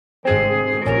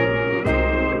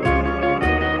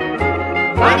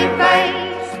Funny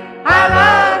face, I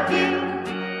love you.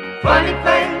 Funny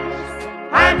face,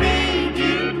 I need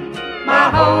you. My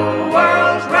whole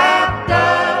world's wrapped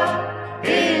up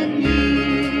in you.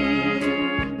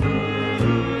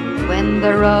 When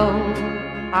the road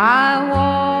I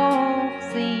walk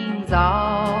seems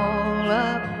all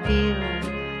uphill,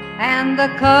 and the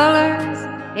colors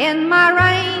in my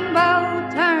rainbow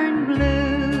turn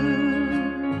blue,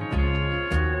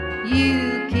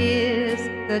 you kiss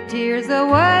the tears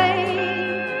away.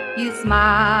 You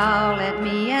smile at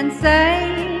me and say,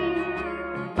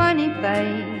 funny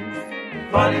face,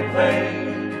 funny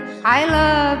face, I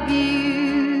love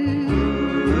you.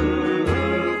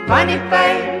 Funny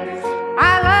face,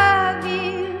 I love you.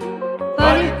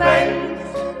 Funny face,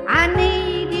 I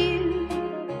need you.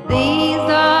 These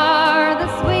are the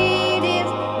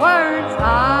sweetest words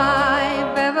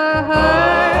I've ever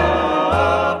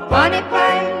heard. Funny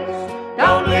face,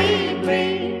 don't leave me.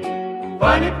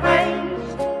 Funny face,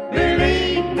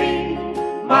 believe me.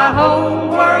 My whole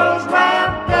world's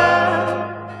wrapped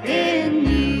up in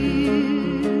you.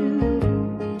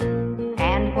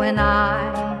 And when I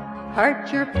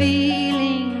hurt your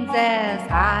feelings as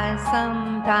I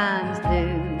sometimes do,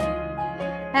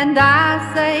 and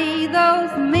I say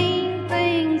those mean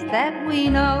things that we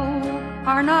know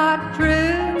are not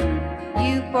true,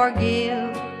 you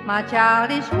forgive my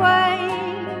childish way.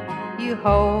 You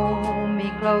hold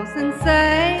me close and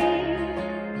say,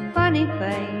 funny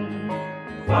face,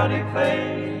 funny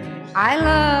face, I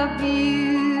love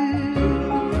you.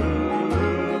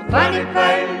 Funny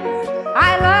face,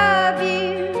 I love you.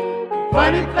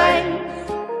 Funny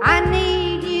face, I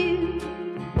need you.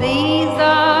 These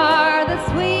are the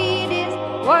sweetest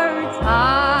words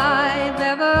I've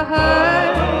ever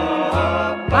heard.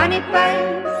 Funny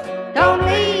face, don't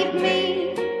leave me.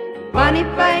 Funny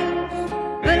face,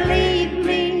 believe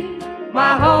me.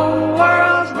 My whole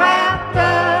world's wrapped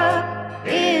up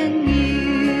in you.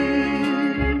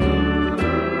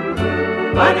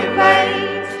 Funny